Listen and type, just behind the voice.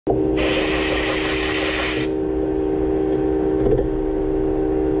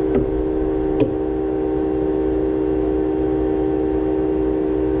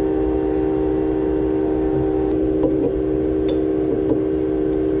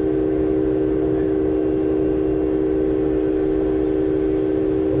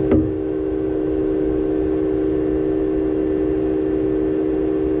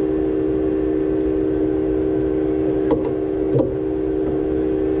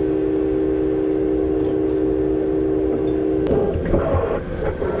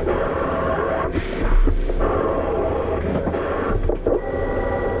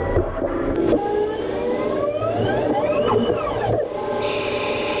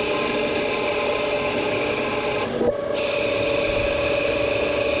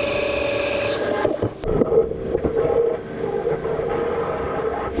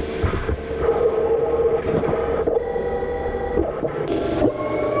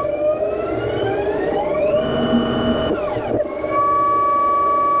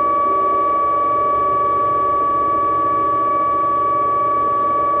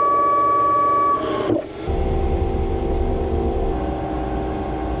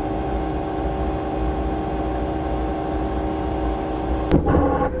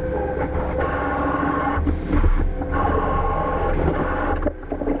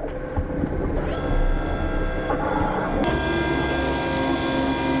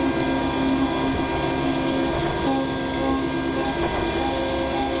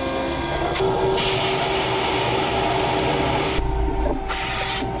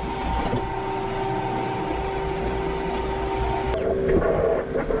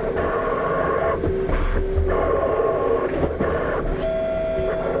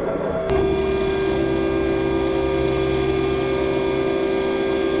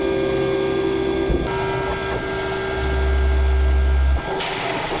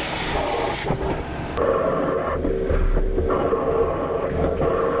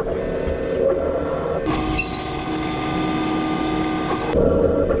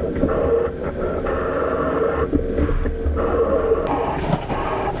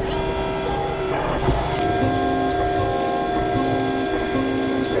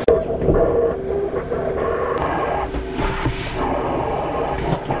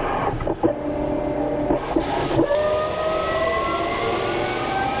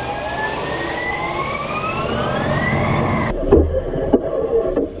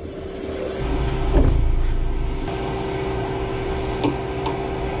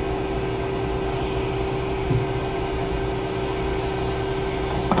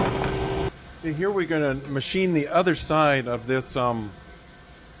Here we're going to machine the other side of this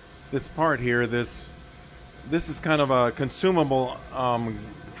this part here. This is kind of a consumable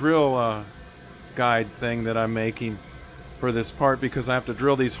drill guide thing that I'm making for this part, because I have to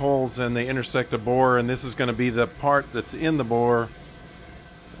drill these holes and they intersect a bore, and this is going to be the part that's in the bore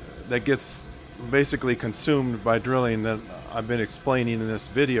that gets basically consumed by drilling that I've been explaining in this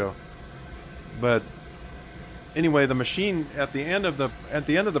video. But anyway, the machine at the end of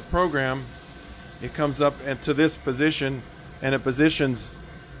the program, it comes up into this position, and it positions,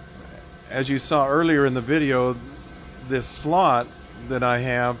 as you saw earlier in the video, this slot that I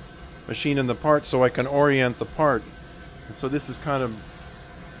have machining the part so I can orient the part. And so this is kind of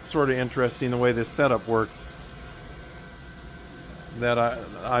sort of interesting the way this setup works. That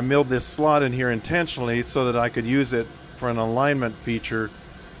I milled this slot in here intentionally so that I could use it for an alignment feature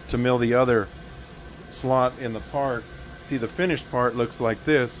to mill the other slot in the part. See, the finished part looks like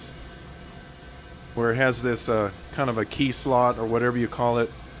this, where it has this kind of a key slot or whatever you call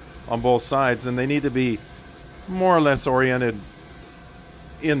it on both sides, and they need to be more or less oriented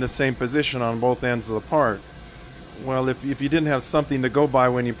in the same position on both ends of the part. Well, if you didn't have something to go by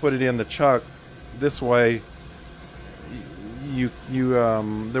when you put it in the chuck this way,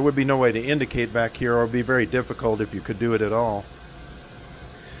 there would be no way to indicate back here, or it would be very difficult if you could do it at all.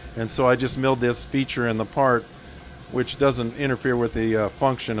 And so I just milled this feature in the part which doesn't interfere with the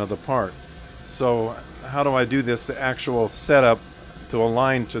function of the part. So how do I do this actual setup to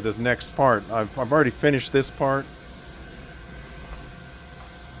align to the next part? I've already finished this part.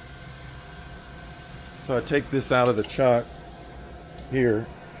 So I take this out of the chuck here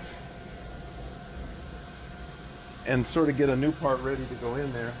and sort of get a new part ready to go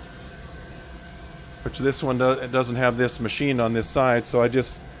in there. Which this one doesn't have this machined on this side, so I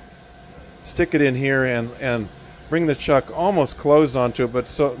just stick it in here and bring the chuck almost closed onto it, but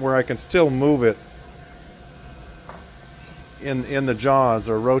so where I can still move it in the jaws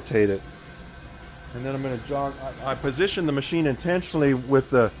or rotate it. And then I'm going to jog. I position the machine intentionally with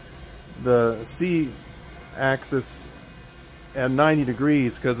the C axis at 90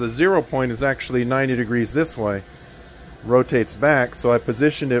 degrees, because the 0 point is actually 90 degrees this way, rotates back. So I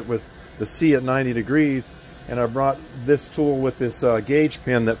positioned it with the C at 90 degrees, and I brought this tool with this gauge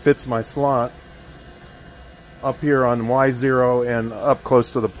pin that fits my slot up here on Y0 and up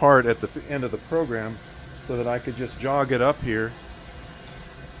close to the part at the end of the program, so that I could just jog it up here.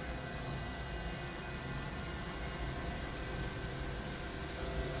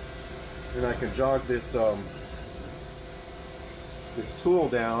 And I can jog this this tool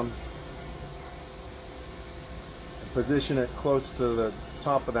down and position it close to the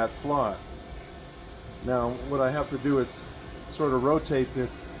top of that slot. Now what I have to do is sort of rotate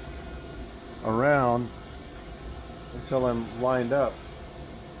this around until I'm lined up.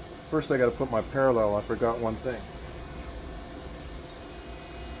 First I got to put my parallel. I forgot one thing.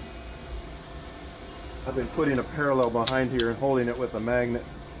 I've been putting a parallel behind here and holding it with a magnet,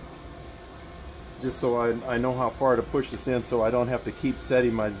 just so I know how far to push this in, so I don't have to keep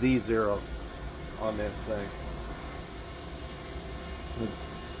setting my Z0 on this thing.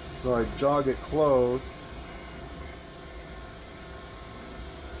 So I jog it close.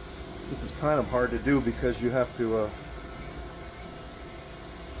 This is kind of hard to do because you have to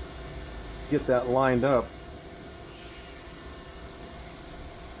get that lined up.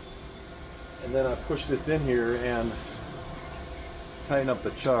 And then I push this in here and tighten up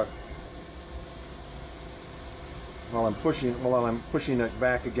the chuck while I'm pushing it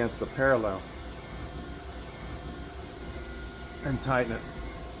back against the parallel, and tighten it.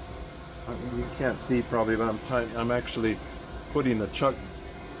 You can't see probably, but I'm actually putting the chuck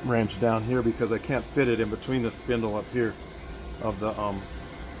wrench down here because I can't fit it in between the spindle up here of the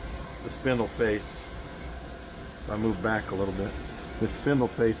spindle face. So I move back a little bit. This spindle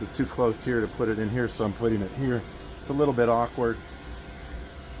face is too close here to put it in here, so I'm putting it here. It's a little bit awkward,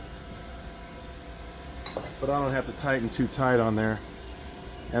 but I don't have to tighten too tight on there.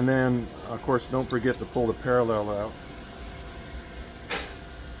 And then of course don't forget to pull the parallel out.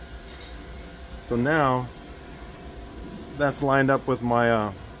 So now that's lined up with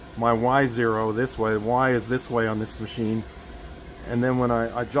my my Y0 this way. Y is this way on this machine. And then when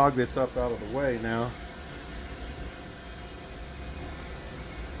I jog this up out of the way now,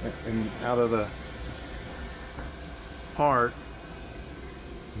 and out of the part,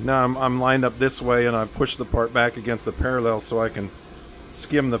 now I'm lined up this way, and I push the part back against the parallel so I can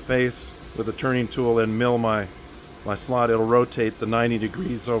skim the face with a turning tool and mill my slot. It'll rotate the 90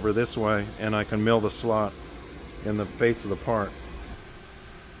 degrees over this way, and I can mill the slot in the face of the part.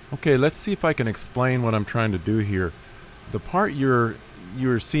 Okay, let's see if I can explain what I'm trying to do here. The part you're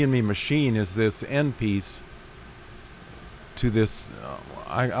seeing me machine is this end piece to this,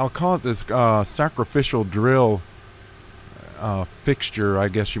 I'll call it this sacrificial drill fixture, I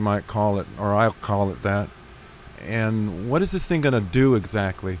guess you might call it, or I'll call it that. And what is this thing going to do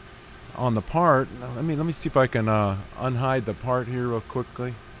exactly? On the part, let me see if I can unhide the part here real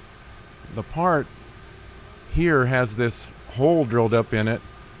quickly. The part here has this hole drilled up in it,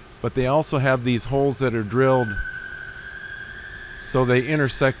 but they also have these holes that are drilled so they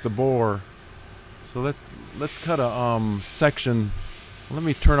intersect the bore. So let's cut a section. Let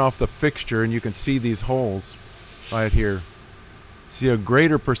me turn off the fixture and you can see these holes right here. See, a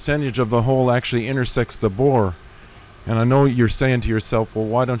greater percentage of the hole actually intersects the bore. And I know you're saying to yourself, well,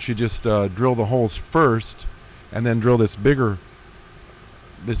 why don't you just drill the holes first and then drill this bigger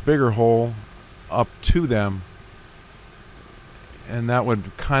hole up to them, and that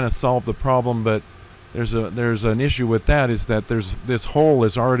would kind of solve the problem. But there's an issue with that, is that this hole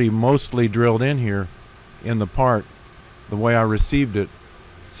is already mostly drilled in here in the part the way I received it,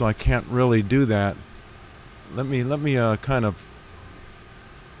 so I can't really do that. Let me kind of,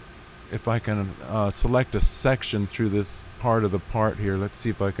 if I can select a section through this part of the part here. Let's see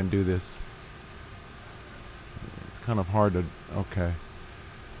if I can do this. It's kind of hard to, okay.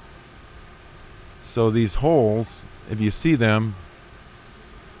 So these holes, if you see them,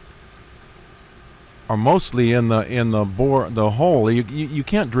 are mostly in the hole. You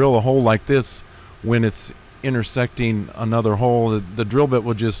can't drill a hole like this when it's intersecting another hole. The drill bit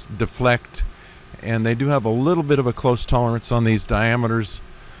will just deflect, and they do have a little bit of a close tolerance on these diameters,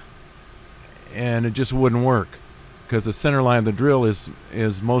 and it just wouldn't work because the center line of the drill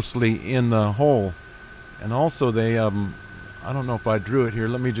is mostly in the hole. And also they I don't know if I drew it here.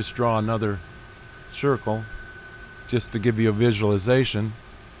 Let me just draw another circle just to give you a visualization.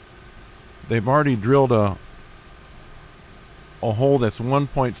 They've already drilled a hole that's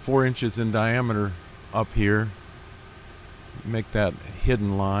 1.4 inches in diameter up here. Make that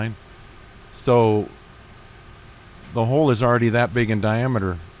hidden line. So the hole is already that big in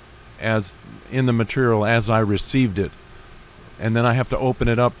diameter as in the material as I received it. and then I have to open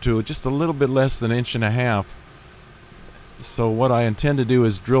it up to just a little bit less than 1.5 inches. So what I intend to do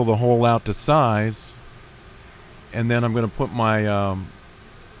is drill the hole out to size, and then I'm going to put my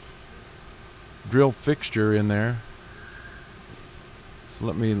drill fixture in there. So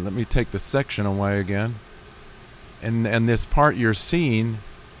let me take the section away again, and this part you're seeing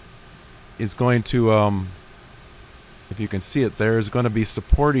is going to, if you can see it there, is going to be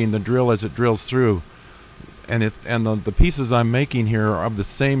supporting the drill as it drills through. And the pieces I'm making here are of the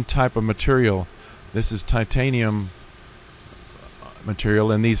same type of material. This is titanium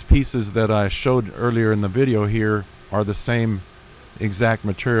material, and these pieces that I showed earlier in the video here are the same exact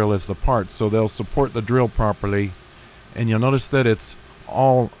material as the parts, so they'll support the drill properly. And you'll notice that it's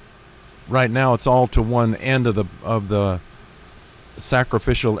all, right now it's all to one end of the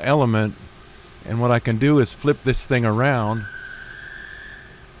sacrificial element. And what I can do is flip this thing around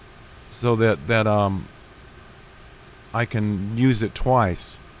so that I can use it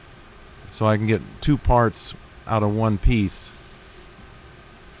twice, so I can get 2 parts out of one piece.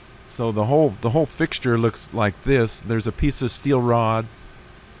 So the whole fixture looks like this. There's a piece of steel rod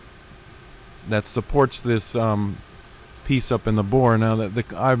that supports this piece up in the bore. Now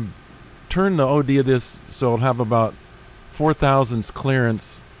that I've turned the OD of this so it'll have about 4 thousandths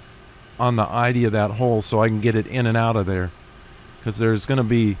clearance on the ID of that hole, so I can get it in and out of there, because there's going to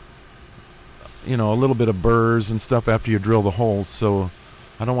be, you know, a little bit of burrs and stuff after you drill the holes, so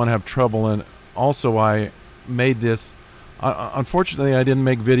I don't want to have trouble. And also I made this, unfortunately I didn't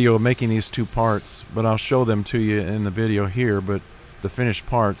make video of making these 2 parts, but I'll show them to you in the video here, but the finished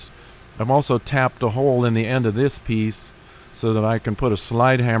parts. I've also tapped a hole in the end of this piece so that I can put a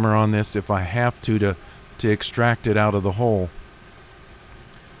slide hammer on this if I have to extract it out of the hole.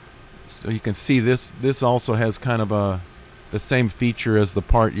 So you can see this also has kind of the same feature as the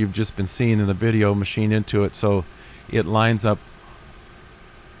part you've just been seeing in the video machined into it, so it lines up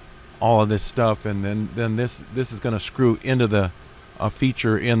all of this stuff, and then this is going to screw into a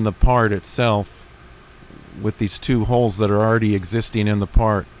feature in the part itself with these 2 holes that are already existing in the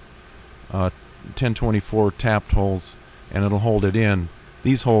part, 1024 tapped holes, and it'll hold it in.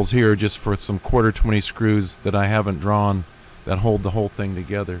 These holes here are just for some 1/4-20 screws that I haven't drawn that hold the whole thing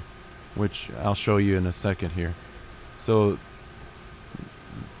together, which I'll show you in a second here. So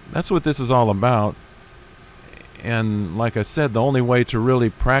that's what this is all about. And like I said, the only way to really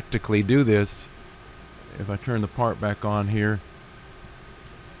practically do this, if I turn the part back on here,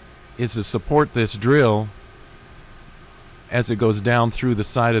 is to support this drill as it goes down through the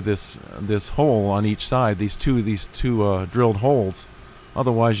side of this hole on each side, these two drilled holes.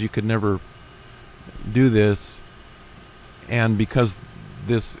 Otherwise you could never do this. And because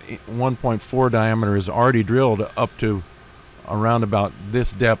this 1.4 diameter is already drilled up to around about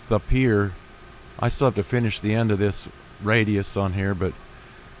this depth up here, I still have to finish the end of this radius on here, but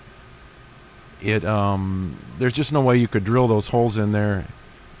there's just no way you could drill those holes in there,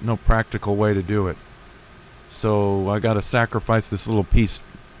 no practical way to do it. So I got to sacrifice this little piece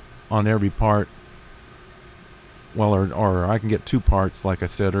on every part. Well, or I can get 2 parts, like I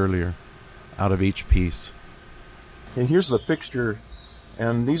said earlier, out of each piece. And here's the fixture,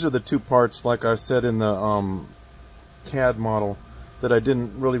 and these are the 2 parts, like I said in the CAD model, that I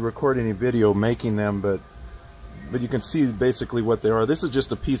didn't really record any video making them, but you can see basically what they are. This is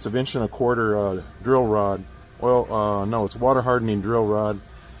just a piece of 1.25 drill rod. Well, no, it's water hardening drill rod,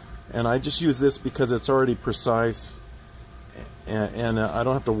 and I just use this because it's already precise, and I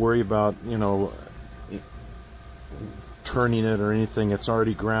don't have to worry about, you know, turning it or anything. It's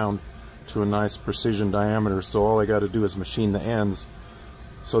already ground to a nice precision diameter, so all I got to do is machine the ends.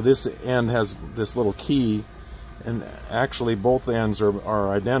 So this end has this little key, and actually both ends are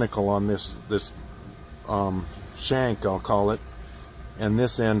identical on this shank, I'll call it, and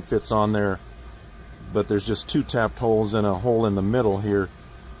this end fits on there, but there's just 2 tapped holes and a hole in the middle here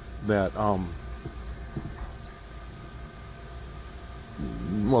that well,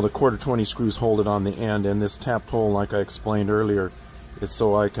 the 1/4-20 screws hold it on the end, and this tapped hole, like I explained earlier, is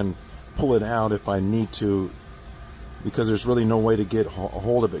so I can pull it out if I need to, because there's really no way to get a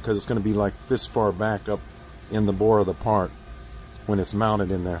hold of it, because it's going to be like this far back up in the bore of the part when it's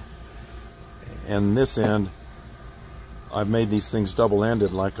mounted in there. And this end, I've made these things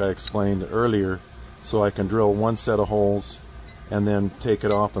double-ended, like I explained earlier, so I can drill 1 set of holes and then take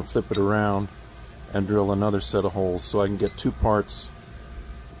it off and flip it around and drill another set of holes, so I can get 2 parts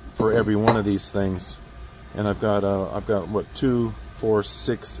for every one of these things. And I've got what, 2, 4,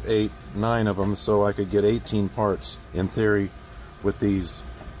 6, 8, 9 of them, so I could get 18 parts in theory with these.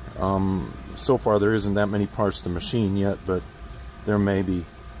 So far there isn't that many parts to machine yet, but there may be.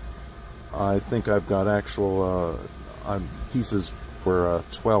 I think I've got actual pieces for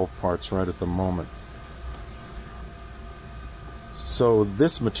 12 parts right at the moment. So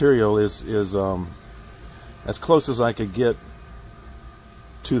this material is as close as I could get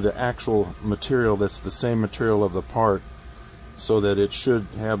to the actual material that's the same material of the part, so that it should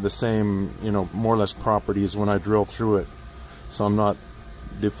have the same, you know, more or less properties when I drill through it, so I'm not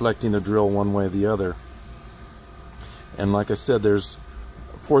deflecting the drill one way or the other. And like I said, there's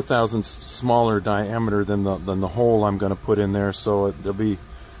 4 thousandths smaller diameter than the hole I'm going to put in there, so there'll be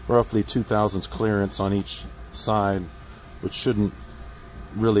roughly 2 thousandths clearance on each side, which shouldn't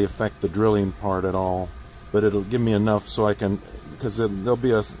really affect the drilling part at all, but it'll give me enough so I can, because there'll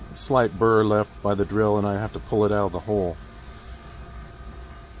be a slight burr left by the drill and I have to pull it out of the hole.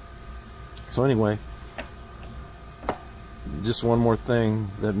 So anyway, just one more thing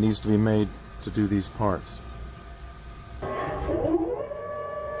that needs to be made to do these parts.